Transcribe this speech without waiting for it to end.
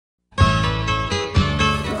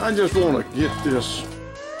I just want to get this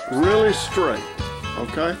really straight,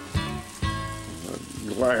 okay?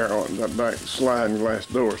 Glare on that back sliding glass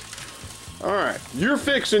doors. All right, you're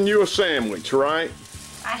fixing you a sandwich, right?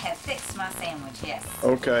 I have fixed my sandwich, yes.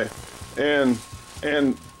 Okay, and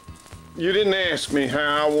you didn't ask me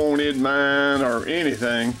how I wanted mine or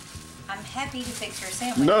anything. I'm happy to fix your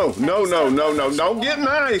sandwich. No. Don't get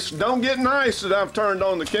nice. Don't get nice that I've turned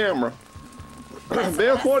on the camera.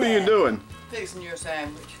 Beth, what are you doing? Fixing your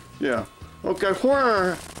sandwich. Yeah. Okay,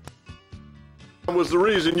 why was the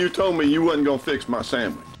reason you told me you wasn't going to fix my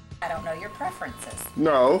sandwich? I don't know your preferences.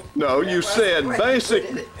 No, you said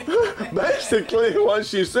basically what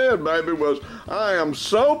she said, baby, was I am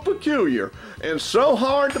so peculiar and so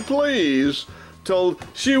hard to please till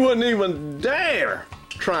she wouldn't even dare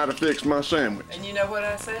try to fix my sandwich. And you know what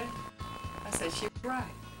I said? I said she was right.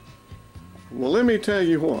 Well, let me tell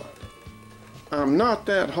you what. I'm not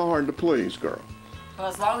that hard to please, girl. Well,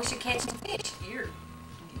 as long as you're catching fish,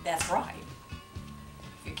 that's right.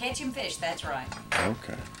 If you're catching fish, that's right.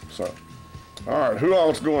 Okay, so, all right, who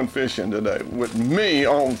else going fishing today? With me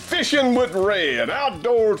on Fishing with Red,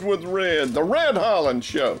 Outdoors with Red, the RedHolland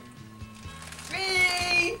Show.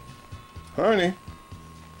 Me! Honey.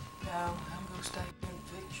 No, I'm going to stay here and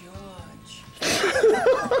fix your lunch.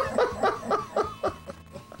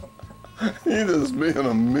 You just being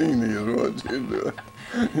a meanie is what you're doing.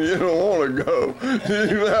 You don't want to go.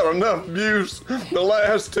 You've had enough abuse the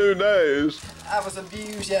last 2 days. I was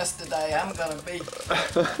abused yesterday. I'm going to be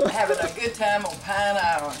having a good time on Pine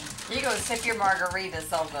Island. You're going to sip your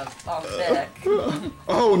margaritas on the deck.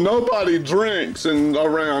 Oh, nobody drinks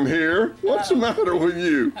around here. What's the matter with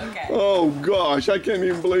you? Okay. Oh, gosh, I can't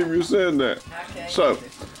even believe you said that. Okay. So,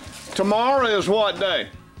 tomorrow is what day?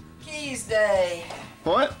 Keys Day.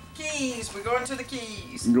 What? Keys. We're going to the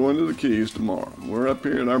Keys. I'm going to the Keys tomorrow. We're up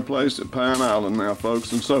here at our place at Pine Island now,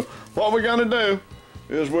 folks. And so, what we're going to do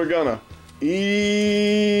is we're going to ease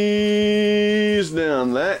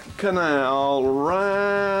down that canal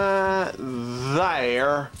right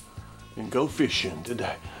there and go fishing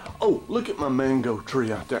today. Oh, look at my mango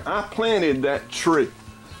tree out there. I planted that tree.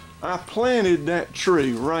 I planted that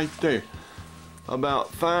tree right there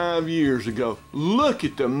about 5 years ago. Look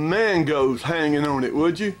at the mangoes hanging on it,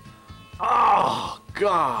 would you? Oh,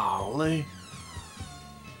 golly.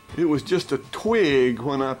 It was just a twig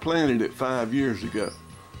when I planted it 5 years ago.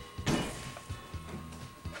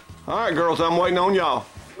 All right, girls, I'm waiting on y'all.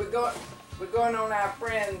 We're going on our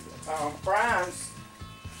friend Brian's.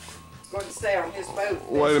 Going to stay on his boat.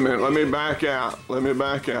 Wait a minute. Let me back out.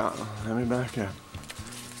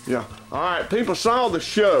 Yeah. All right. People saw the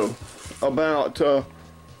show about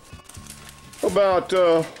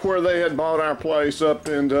where they had bought our place up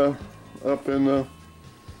in on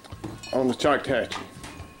the Choctaw.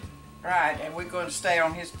 Right, and we're going to stay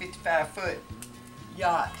on his 55-foot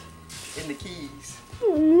yacht in the Keys.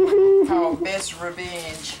 Called Best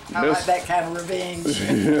Revenge. I like that kind of revenge.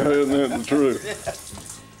 Yeah, isn't that the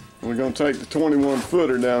truth? We're going to take the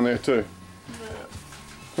 21-footer down there too.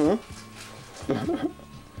 Huh?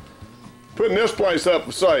 Putting this place up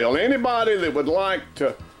for sale. Anybody that would like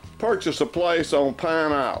to purchase a place on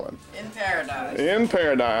Pine Island. In Paradise. In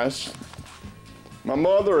Paradise. My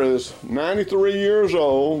mother is 93 years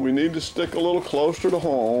old. We need to stick a little closer to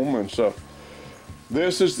home, and so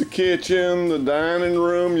this is the kitchen, the dining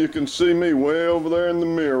room. You can see me way over there in the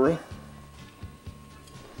mirror.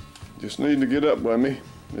 Just need to get up with me.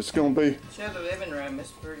 It's gonna be. Show the living room,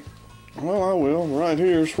 Miss Pretty. Well, I will. Right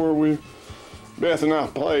here's where Beth and I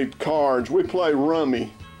played cards. We play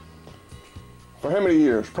rummy for how many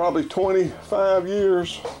years? Probably 25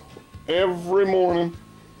 years. Every morning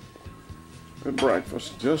at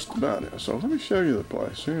breakfast, just about it. So let me show you the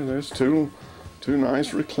place. Here, there's two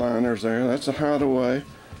nice recliners there. That's a hideaway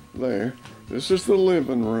there. This is the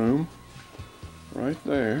living room right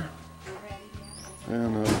there.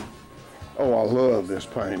 And oh, I love this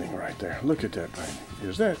painting right there. Look at that painting.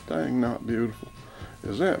 Is that thing not beautiful?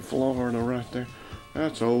 Is that Florida right there?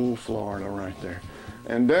 That's old Florida right there.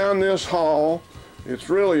 And down this hall, it's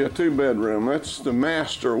really a 2-bedroom. That's the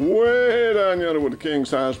master way down yonder with a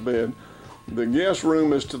king-size bed. The guest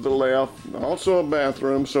room is to the left, also a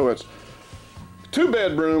bathroom, so it's 2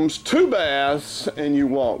 bedrooms, 2 baths, and you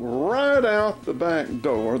walk right out the back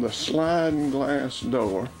door, the sliding glass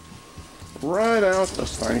door, right out the,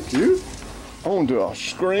 thank you, onto a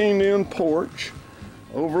screened-in porch,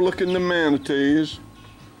 overlooking the manatees,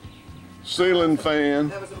 ceiling fan.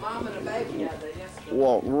 There was a mom and a baby out there yesterday.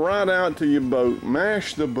 Walk right out to your boat,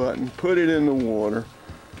 mash the button, put it in the water,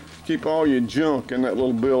 keep all your junk in that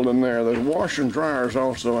little building there. There's washer and dryers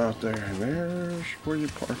also out there, and there's where you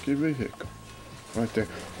park your vehicle. Right there.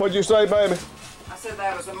 What'd you say, baby? I said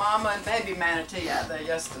there was a mama and baby manatee out there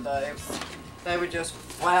yesterday. They were just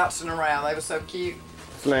flouncing around. They were so cute.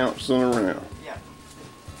 Flouncing around. Yeah.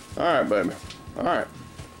 All right, baby. All right.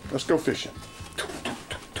 Let's go fishing.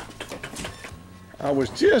 I was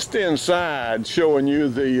just inside showing you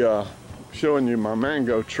my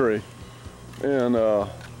mango tree, and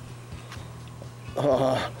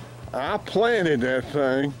I planted that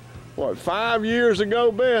thing, what, 5 years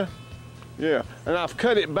ago, Beth? Yeah, and I've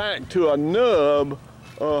cut it back to a nub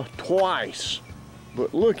twice.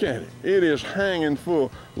 But look at it, it is hanging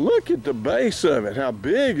full. Look at the base of it, how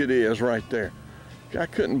big it is right there. I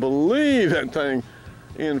couldn't believe that thing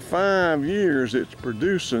in 5 years it's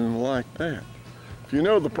producing like that. If you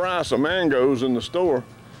know the price of mangoes in the store,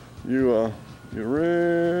 you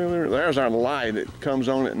really, there's our light. It comes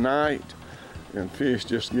on at night and fish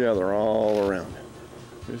just gather all around it.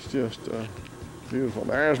 It's just beautiful.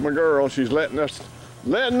 There's my girl. She's letting us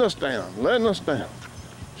down.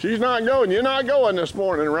 She's not going. You're not going this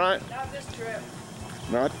morning, right? Not this trip.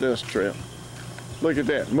 Not this trip. Look at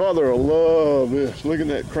that. Mother will love this. Look at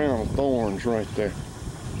that crown of thorns right there.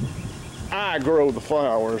 I grow the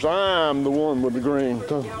flowers. I'm the one with the green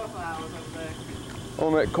thumb. Yellow flowers over there.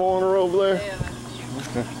 On that corner over there? Yeah,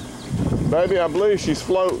 Okay. Baby, I believe she's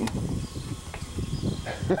floating.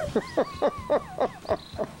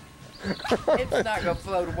 it's not going to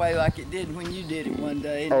float away like it did when you did it one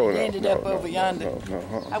day. And Oh, it no, ended no, up over yonder.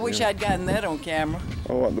 I wish I'd gotten that on camera.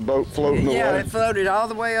 Oh, what, the boat floating away? Yeah, it floated all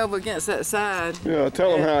the way over against that side. Yeah,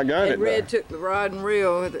 tell them how I got it And Red there. took the rod and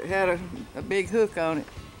reel that had a big hook on it.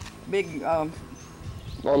 Big, A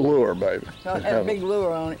lure, baby. had a big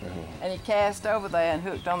lure on it. And he cast over there and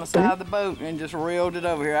hooked on the side of the boat and just reeled it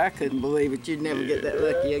over here. I couldn't believe it. You'd never get that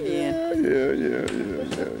lucky again.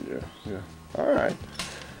 Yeah. All right.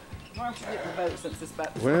 Why don't you get the boat since it's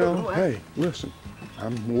about to Well, float away? hey, listen.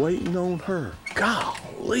 I'm waiting on her.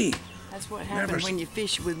 Golly. That's what happens when you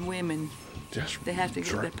fish with women. Just They have to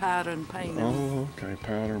get their powder and paint on. Oh, okay.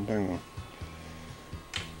 Powder and paint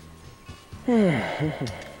on.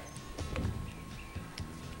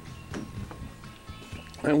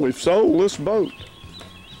 And we've sold this boat.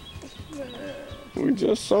 We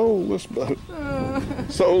just sold this boat.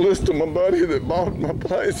 Sold this to my buddy that bought my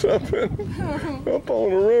place up on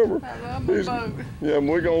the river. I love my boat. Yeah, and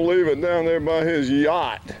we're gonna leave it down there by his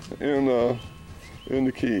yacht in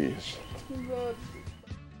the Keys.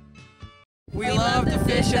 We love to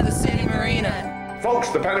fish at the city marina. Folks,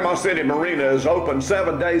 the Panama City Marina is open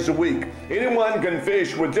 7 days a week. Anyone can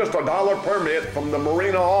fish with just $1 permit from the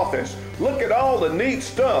marina office. Look at all the neat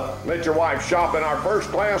stuff. Let your wife shop in our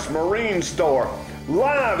first-class marine store.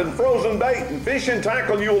 Live and frozen bait and fishing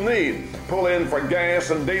tackle you'll need. Pull in for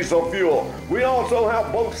gas and diesel fuel. We also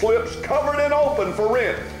have boat slips covered and open for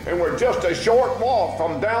rent. And we're just a short walk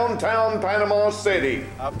from downtown Panama City.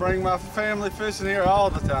 I bring my family fishing here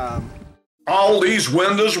all the time. All these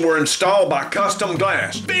windows were installed by Custom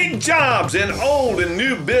Glass. Big jobs in old and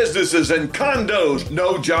new businesses and condos.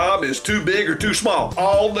 No job is too big or too small.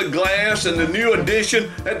 All the glass in the new addition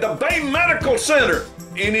at the Bay Medical Center.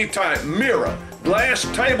 Any type mirror, glass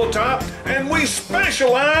tabletop, and we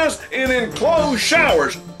specialize in enclosed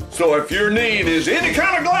showers. So if your need is any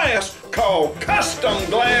kind of glass, call Custom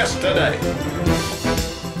Glass today.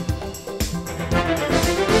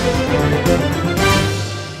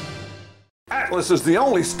 Atlas is the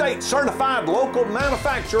only state-certified local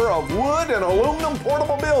manufacturer of wood and aluminum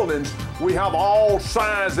portable buildings. We have all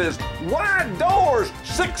sizes, wide doors,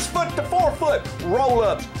 6 foot to 4 foot,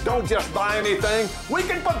 roll-ups. Don't just buy anything. We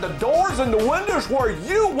can put the doors and the windows where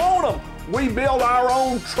you want them. We build our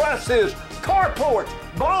own trusses, carports,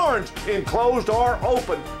 barns, enclosed or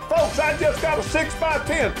open. Folks, I just got a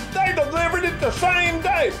 6x10. They delivered it the same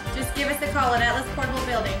day. Just give us a call at Atlas Portable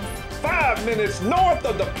Buildings. 5 minutes north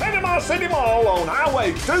of the Panama City Mall on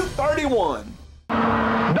Highway 231.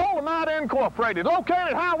 Dolomite Incorporated,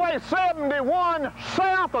 located Highway 71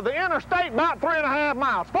 south of the interstate, about 3.5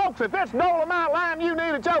 miles. Folks, if it's Dolomite lime you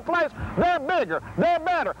need at your place, they're bigger, they're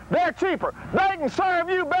better, they're cheaper. They can serve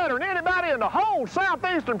you better than anybody in the whole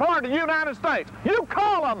southeastern part of the United States. You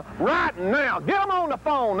call them right now. Get them on the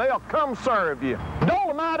phone. They'll come serve you.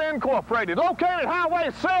 Dolomite Incorporated, located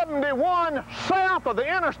Highway 71 south of the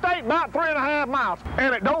interstate, about 3.5 miles.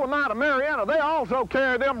 And at Dolomite of Marietta, they also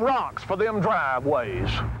carry them rocks for them driveways.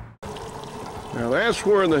 Now that's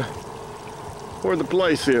where the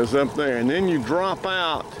place is up there, and then you drop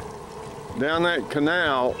out down that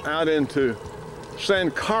canal out into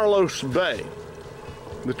San Carlos Bay.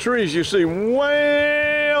 The trees you see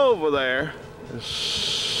way over there is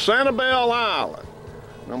Sanibel Island.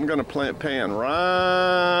 And I'm gonna pan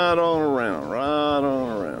right on around, right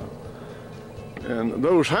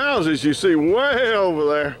those houses you see way over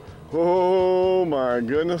there, oh my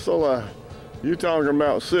goodness alive. You talking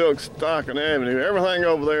about Silk Stocking Avenue. Everything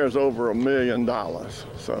over there is over $1 million.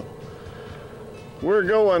 So we're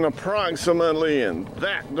going approximately in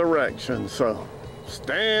that direction. So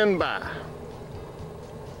stand by.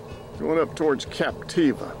 Going up towards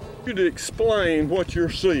Captiva. You'd explain what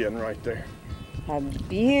you're seeing right there. A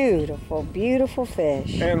beautiful, beautiful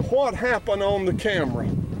fish. And what happened on the camera?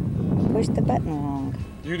 Pushed the button wrong.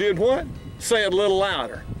 You did what? Say it a little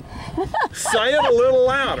louder. Say it a little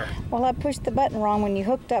louder. Well, I pushed the button wrong when you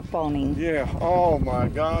hooked up on him. Yeah, oh my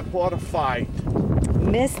God, what a fight.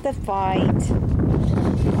 Missed the fight.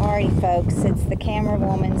 Alrighty, folks, it's the camera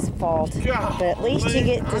woman's fault. God, but at least you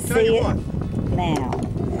get to see it now.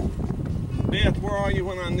 Beth, where are you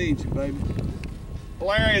when I need you, baby?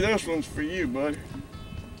 Larry, this one's for you, buddy.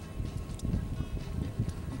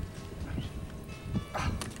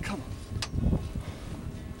 Come on.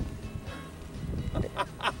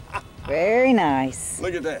 Very nice.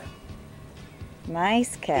 Look at that.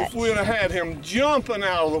 Nice catch. If we'd have had him jumping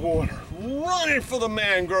out of the water, running for the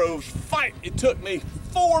mangroves, fight. It took me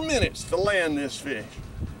 4 minutes to land this fish.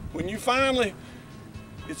 When you finally,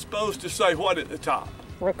 it's supposed to say what at the top?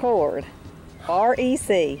 Record.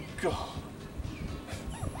 R-E-C. God.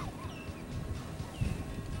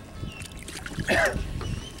 Put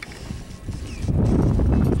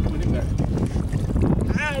him back.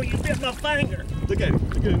 Ow, you bit my finger. Look at him,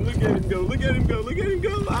 look at him, look at him go, look at him go, look at him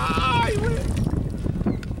go. Ah, he went.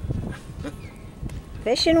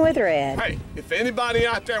 Fishing with Red. Hey, if anybody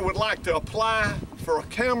out there would like to apply for a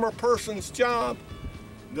camera person's job,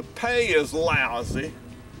 the pay is lousy,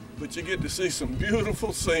 but you get to see some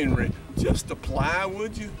beautiful scenery. Just apply,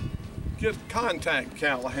 would you? Get contact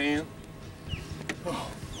Callahan.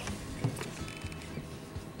 Oh.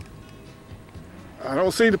 I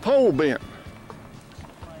don't see the pole bent.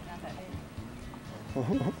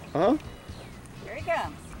 Huh? Here he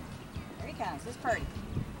comes. Here he comes. It's pretty.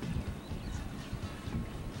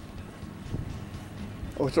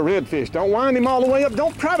 Oh, it's a redfish. Don't wind him all the way up.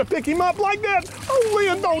 Don't try to pick him up like that. Oh,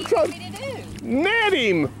 Lynn, don't try What do you want me to do? net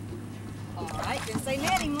him. All right, then say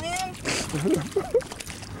net him, Lynn.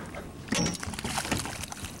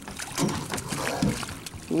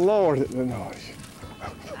 Lord, it annoys you.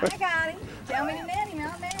 I got him. Tell me to net him,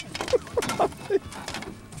 I'll net him.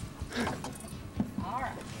 All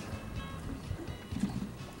right.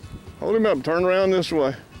 Hold him up, turn around this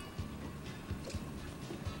way.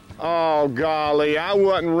 Oh, golly, I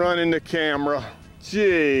wasn't running the camera.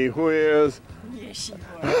 Gee whiz. Yes, you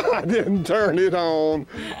were. I didn't turn it on.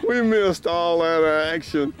 We missed all that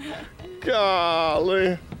action.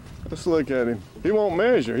 Golly. Let's look at him. He won't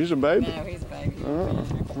measure, he's a baby. No, he's a baby.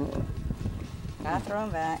 I throw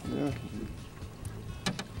him back. Yeah.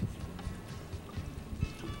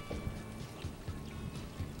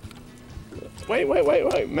 Wait.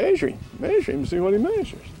 Measure him, see what he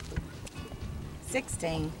measures.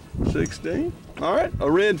 16. 16. All right,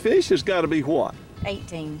 a red fish has got to be what?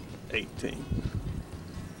 18. 18.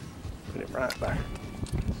 Put him right there.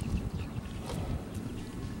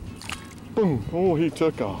 Boom. Oh, he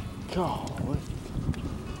took off. Golly.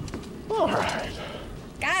 All right.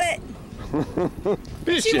 Got it. Fishing.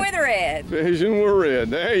 Fishing with Red. Fishing with Red.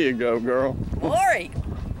 There you go, girl. Glory.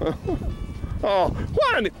 Oh,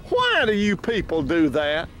 why do you people do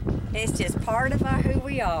that? It's just part of who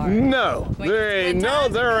we are. No, When there ain't no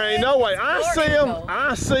way.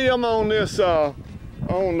 I see them on this on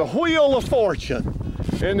the Wheel of Fortune,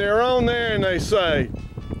 and they're on there and they say,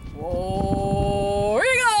 Whoa,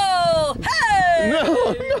 here you go! Hey!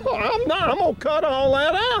 no, I'm not. I'm gonna cut all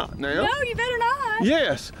that out now. No, you better not.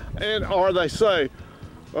 Yes, or they say,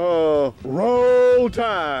 roll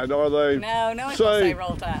tide, or they No, no one's gonna say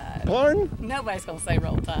roll tide. Pardon? Nobody's gonna say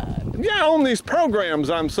roll tide. Yeah, on these programs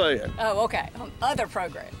I'm saying. Oh, okay. On other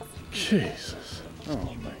programs. Jesus.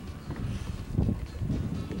 Oh, man.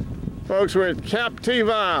 Folks, we're at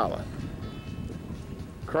Captiva Island,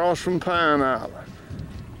 across from Pine Island.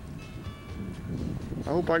 I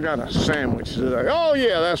hope I got a sandwich today. Oh,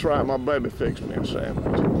 yeah, that's right. My baby fixed me a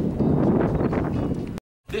sandwich.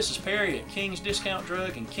 This is Perry at King's Discount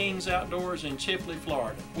Drug and King's Outdoors in Chipley,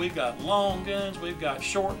 Florida. We've got long guns, we've got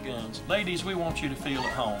short guns. Ladies, we want you to feel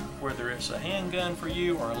at home. Whether it's a handgun for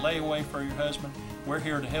you or a layaway for your husband, we're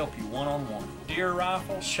here to help you one-on-one. Deer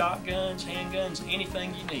rifles, shotguns, handguns,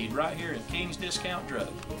 anything you need right here at King's Discount Drug.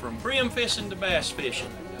 From brim fishing to bass fishing,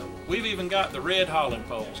 we've even got the RedHolland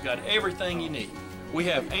poles, got everything you need. We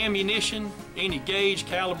have ammunition, any gauge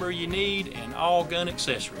caliber you need, and all gun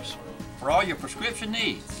accessories. For all your prescription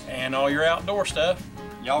needs. And all your outdoor stuff,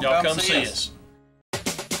 Y'all come see us.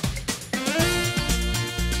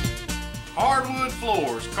 Hardwood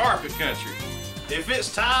floors, carpet country. If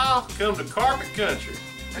it's tile, come to carpet country.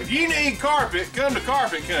 If you need carpet, come to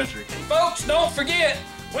carpet country. And folks, don't forget,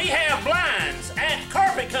 we have blinds at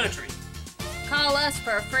carpet country. Call us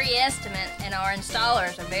for a free estimate, and our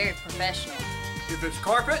installers are very professional. If it's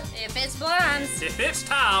carpet, If it's blinds, if it's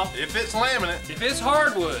tile, if it's laminate, if it's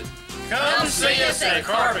hardwood, come see us at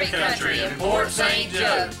Carpet Country in Port St.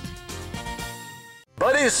 Joe.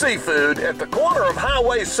 Buddy's Seafood at the corner of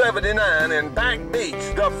Highway 79 and Back Beach.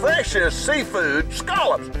 The freshest seafood,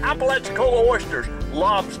 scallops, Apalachicola oysters,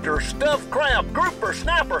 lobster, stuffed crab, grouper,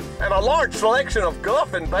 snapper, and a large selection of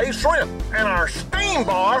Guff and Bay shrimp. And our steam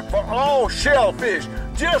bar for all shellfish.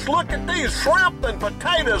 Just look at these shrimp and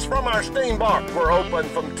potatoes from our steam bar. We're open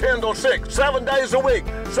from 10 till 6, 7 days a week.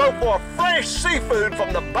 So for fresh seafood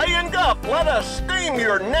from the Bay and Guff, let us steam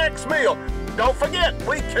your next meal. Don't forget,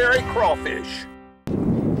 we carry crawfish.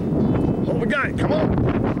 Oh, we got it. Come on.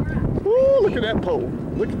 Woo, look at that pole.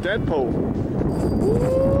 Look at that pole.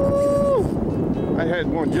 Woo. I had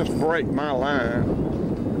one just break my line.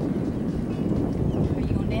 Are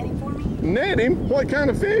you gonna net him for me? Net him? What kind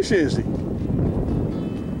of fish is he?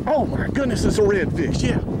 Oh my goodness, it's a redfish.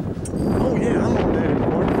 Yeah. Oh yeah, I'm gonna net him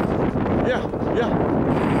for you. Yeah, yeah.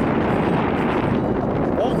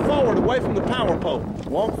 Walk forward, away from the power pole.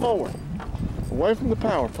 Walk forward, away from the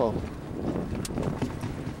power pole.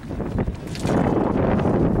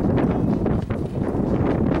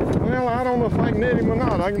 Well, I don't know if I can net him or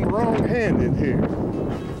not. I'm wrong-handed here.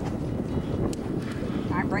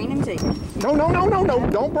 All right, bring him to you. No, no, no, no, no.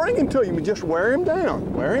 Don't bring him to you. Just wear him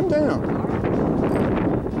down. Wear him down.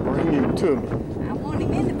 Bring him to me. I want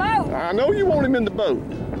him in the boat. I know you want him in the boat.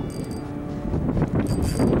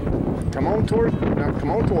 Come on toward. Now,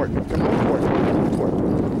 come on toward. Come on toward. Come on toward.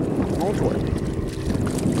 Come on toward.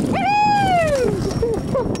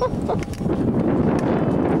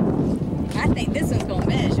 I think this one's gonna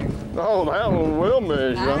measure. Oh, that one will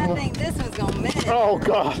measure. I think this one's gonna measure. Oh,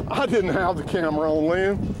 God. I didn't have the camera on,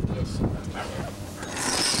 Lynn.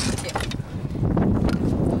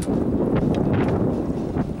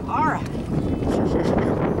 All right.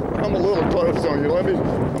 I'm a little close on you. I'm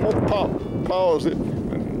going to pause it,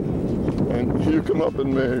 and you come up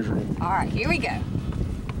and measure him. All right, here we go.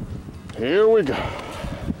 Here we go.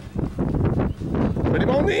 Put him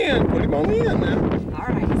on the end. Put him on the end now. All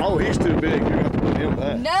right. Oh, he's too big. You have to put him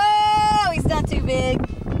back. No, he's not too big.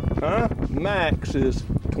 Huh? Max is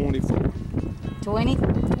 24. 20?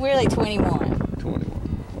 Really 21. 21.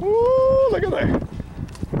 Ooh, look at that.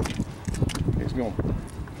 He's going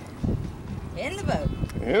In the boat.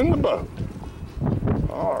 in the boat.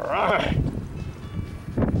 All right.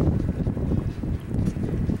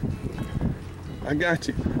 I got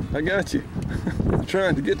you. I got you. I'm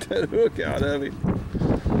trying to get that hook out of him.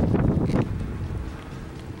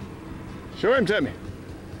 Show him to me.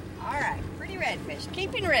 All right, pretty redfish.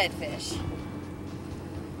 Keeping redfish.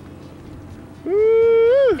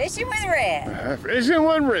 Woo! Fishing with red. Fishing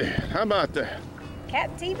with red. How about that?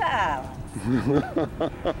 Captiva Island.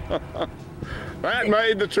 That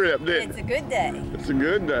made the trip, didn't It's it? a good day. It's a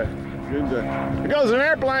good day. Good day. There goes an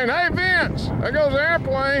airplane. Hey, Vince! There goes an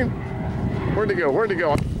airplane. Where'd he go? Where'd he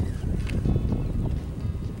go?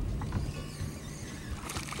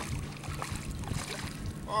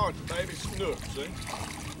 Oh, it's a baby snook, see?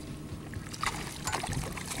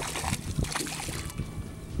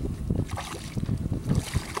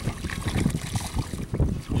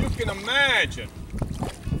 You can imagine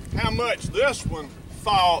how much this one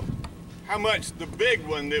fought, how much the big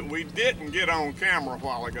one that we didn't get on camera a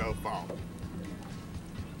while ago fought.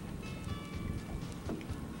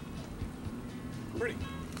 Pretty.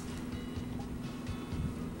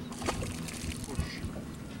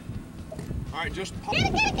 All right, just pop.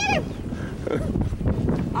 Get him!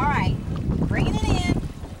 All right, bringing it in.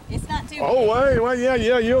 It's not too Oh big. wait,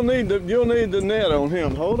 yeah, you'll need the net on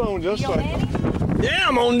him. Hold on just a You gonna net second. him? Yeah,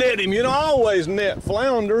 I'm gonna net him. You don't always net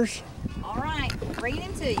flounders. All right, bringing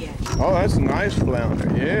him to you. Oh, that's a nice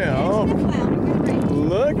flounder. Yeah. Oh, There's the flounder. Good ready.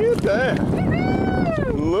 look at that.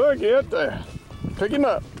 Woohoo! Look at that. Pick him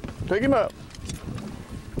up. Pick him up.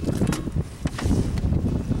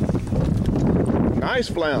 Nice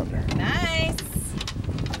flounder. Nice.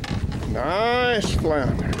 Nice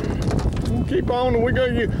flounder. Keep on. We're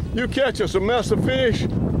gonna you catch us a mess of fish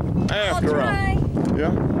after I'll try. all.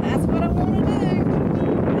 Yeah. That's what I want to do.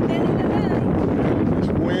 At the end of the day.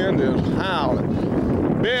 This wind is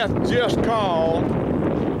howling. Beth just called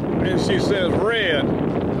and she says, Red,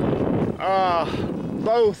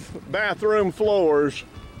 both bathroom floors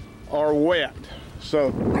are wet. So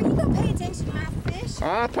Are you gonna pay attention to my fish?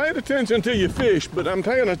 I paid attention to your fish, but I'm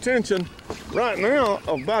paying attention right now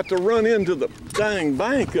I'm about to run into the dang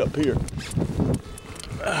bank up here.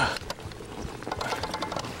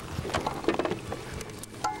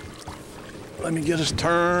 Let me get us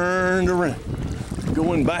turned around.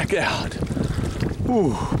 Going back out.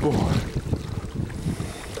 Ooh, boy.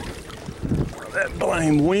 That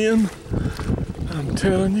blame wind, I'm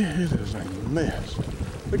telling you, it is a mess.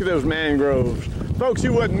 Look at those mangroves. Folks,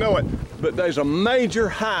 you wouldn't know it, but there's a major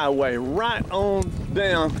highway right on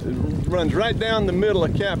down. It runs right down the middle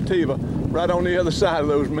of Captiva, right on the other side of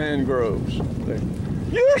those mangroves.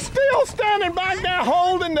 You're still standing back there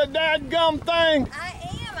holding the dadgum thing. I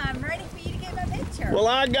am. I'm ready for you to get my picture. Well,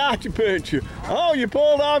 I got your picture. Oh, you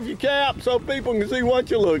pulled off your cap so people can see what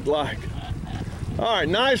you look like. All right,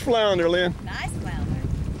 nice flounder, Lynn. Nice flounder.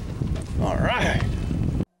 All right.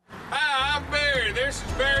 Hi, I'm Barry. This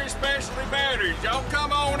is Barry Specialty Batteries. Y'all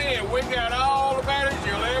come on in. We got all the batteries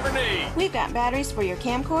you'll ever need. We've got batteries for your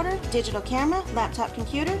camcorder, digital camera, laptop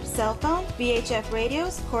computer, cell phone, VHF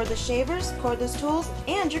radios, cordless shavers, cordless tools,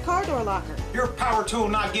 and your car door locker. Your power tool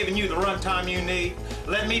not giving you the runtime you need?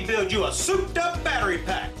 Let me build you a souped-up battery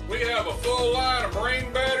pack. We have a full line of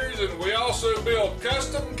marine batteries, and we also build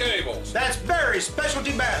custom cables. That's Barry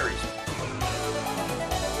Specialty Batteries.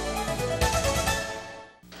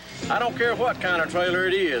 I don't care what kind of trailer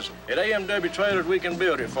it is. At AMW Trailers, we can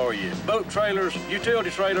build it for you. Boat trailers, utility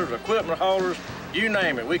trailers, equipment haulers, you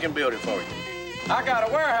name it, we can build it for you. I got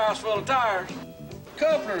a warehouse full of tires.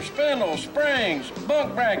 Couplers, spindles, springs,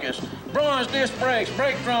 bunk brackets, bronze disc brakes,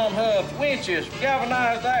 brake drum hubs, winches,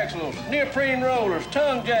 galvanized axles, neoprene rollers,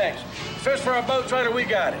 tongue jacks. If it's for a boat trailer, we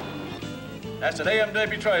got it. That's at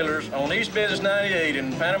AMW Trailers on East Business 98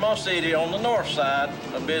 in Panama City on the north side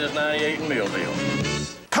of Business 98 in Millville.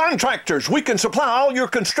 Contractors, we can supply all your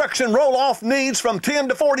construction roll-off needs from 10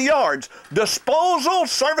 to 40 yards. Disposal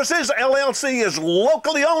Services LLC is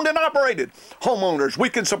locally owned and operated. Homeowners, we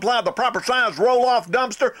can supply the proper size roll-off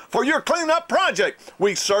dumpster for your cleanup project.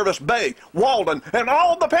 We service Bay, Walden, and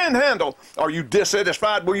all the Panhandle. Are you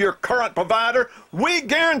dissatisfied with your current provider? We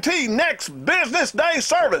guarantee next business day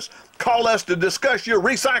service. Call us to discuss your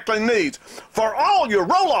recycling needs. For all your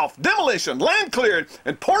roll-off, demolition, land clearing,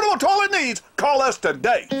 and portable toilet needs, call us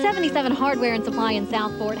today. 77 Hardware and Supply in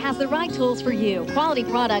Southport has the right tools for you. Quality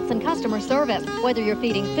products and customer service. Whether you're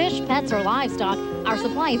feeding fish, pets, or livestock, our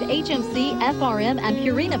supply of HMC, FRM, and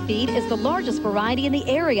Purina feed is the largest variety in the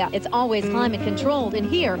area. It's always climate controlled, and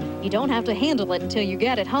here, you don't have to handle it until you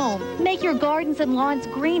get it home. Make your gardens and lawns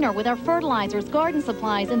greener with our fertilizers, garden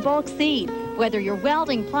supplies, and bulk seed. Whether you're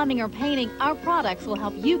welding, plumbing, or painting, our products will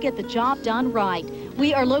help you get the job done right.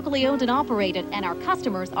 We are locally owned and operated, and our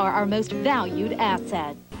customers are our most valued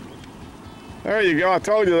asset. There you go. I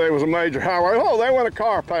told you there was a major highway. Oh, there went a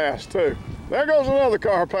car past, too. There goes another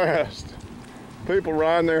car past. People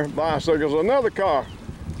riding their bicycles. Another car.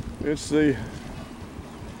 It's the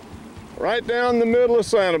right down the middle of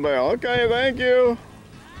Sanibel. Okay, thank you.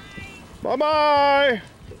 Bye-bye.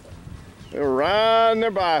 They're riding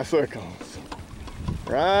their bicycles.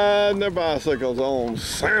 Riding their bicycles on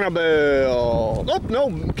Sanibel. Oh, no,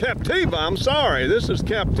 Captiva. I'm sorry. This is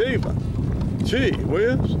Captiva. Gee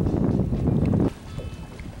whiz.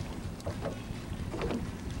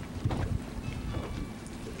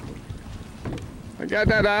 I got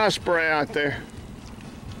that eye spray out there.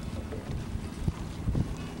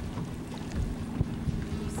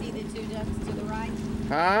 You see the two ducks to the right?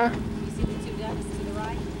 Huh? You see the two ducks to the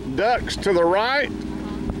right? Ducks to the right?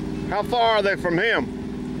 How far are they from him?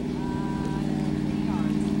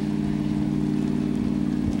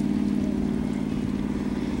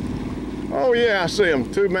 Oh yeah, I see them.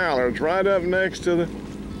 Two mallards right up next to the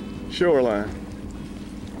shoreline.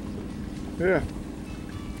 Yeah.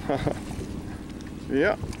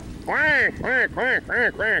 Yep. Quack, quack, quack,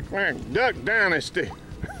 quack, quack, quack. Duck Dynasty.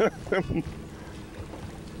 I'm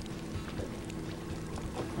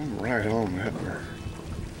right on that bird.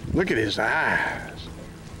 Look at his eyes.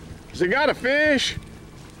 Has he got a fish?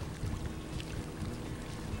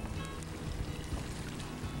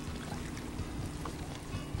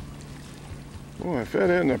 Boy, if that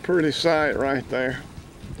isn't a pretty sight right there.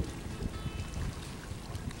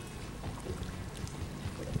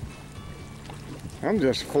 I'm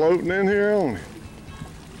just floating in here on it.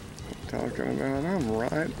 I'm talking about I'm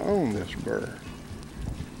right on this bird.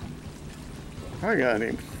 I got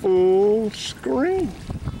him full screen.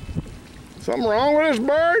 Something wrong with this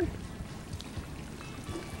bird?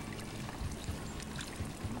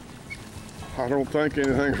 I don't think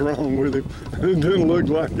anything's wrong with him. It didn't look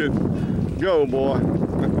like it. Go, boy.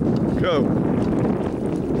 Go.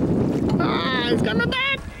 Ah, he's coming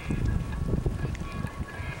back.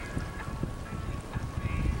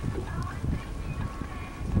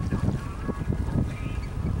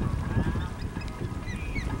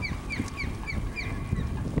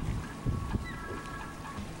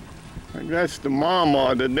 That's the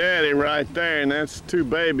mama, the daddy right there, and that's two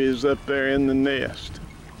babies up there in the nest.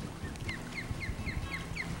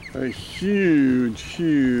 A huge,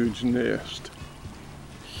 huge nest.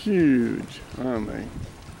 Huge, I mean.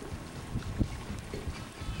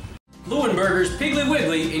 Leuenberger's Piggly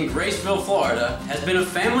Wiggly in Graceville, Florida has been a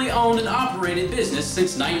family-owned and operated business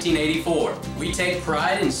since 1984. We take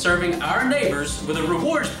pride in serving our neighbors with a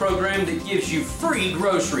rewards program that gives you free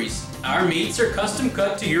groceries. Our meats are custom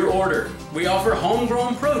cut to your order. We offer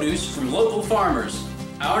homegrown produce from local farmers.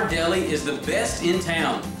 Our deli is the best in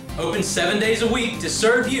town. Open 7 days a week to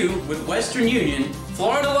serve you with Western Union,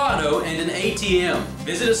 Florida Lotto, and an ATM.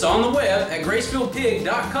 Visit us on the web at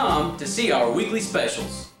gracevillepig.com to see our weekly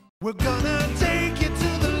specials. We're gonna take you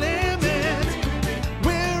to the limit.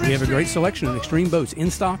 We have a great selection of Extreme boats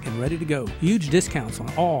in stock and ready to go. Huge discounts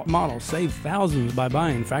on all models. Save thousands by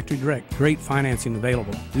buying factory direct. Great financing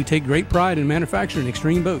available. We take great pride in manufacturing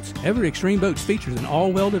Extreme boats. Every Extreme Boats features an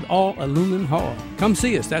all-welded, all-aluminum hull. Come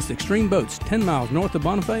see us. That's Extreme Boats, 10 miles north of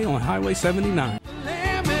Bonifay on Highway 79.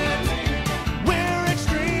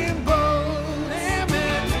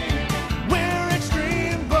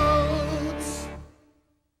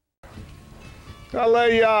 I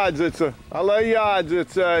lay odds it's a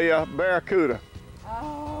barracuda.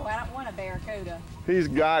 Oh, I don't want a barracuda. He's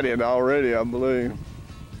got it already, I believe.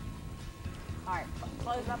 All right,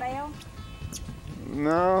 close my bail.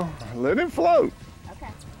 No, let him float.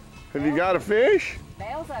 Okay. Have you got a fish?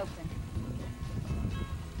 Bail's open.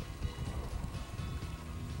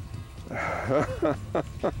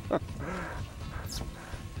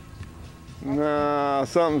 Nah,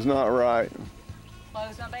 something's not right.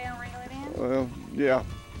 Close my bail and reel it in? Well, yeah.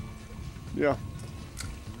 Yeah.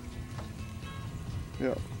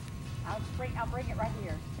 Yeah. I'll bring it right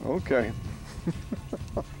here. Okay.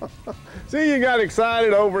 See, you got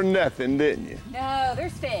excited over nothing, didn't you? No,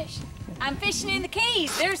 there's fish. I'm fishing in the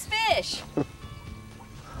Keys. There's fish.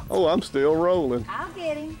 Oh, I'm still rolling. I'll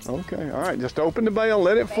get him. Okay, all right. Just open the bail,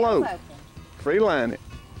 let it float. Open. Free line it.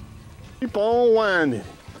 Keep on winding.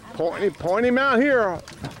 Point him out here.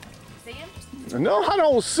 See him? No, I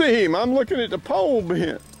don't see him. I'm looking at the pole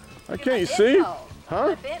bent. I can't see him.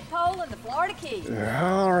 Huh? The bent pole in the Florida Keys.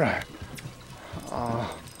 All right.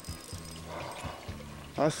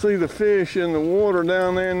 I see the fish in the water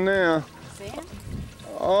down there now. See him?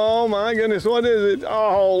 Oh my goodness, what is it?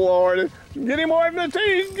 Oh Lord. Get him away from the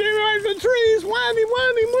trees. Get him away from the trees. Wind him,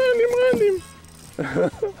 wind him, wind him, wind him.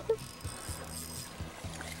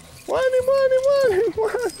 Wind him, wind him, wind him,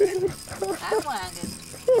 wind him. I'm winding.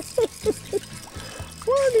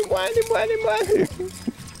 Wind him, wind him, wind him, wind him.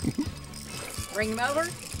 Bring him over?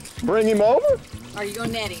 Bring him over? Or are you going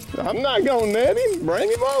to net him? I'm not going to net him. Bring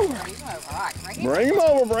him over. Bring him over. All right, bring him Bring him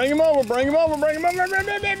over, bring him over, bring him over, bring him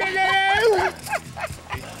over.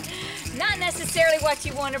 Not necessarily what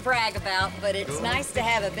you want to brag about, but it's nice to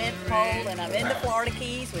have a bent pole, and I'm in the Florida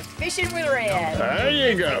Keys with Fishing with Red. There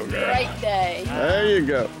you go, girl. Great day. There you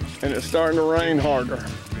go. And it's starting to rain harder.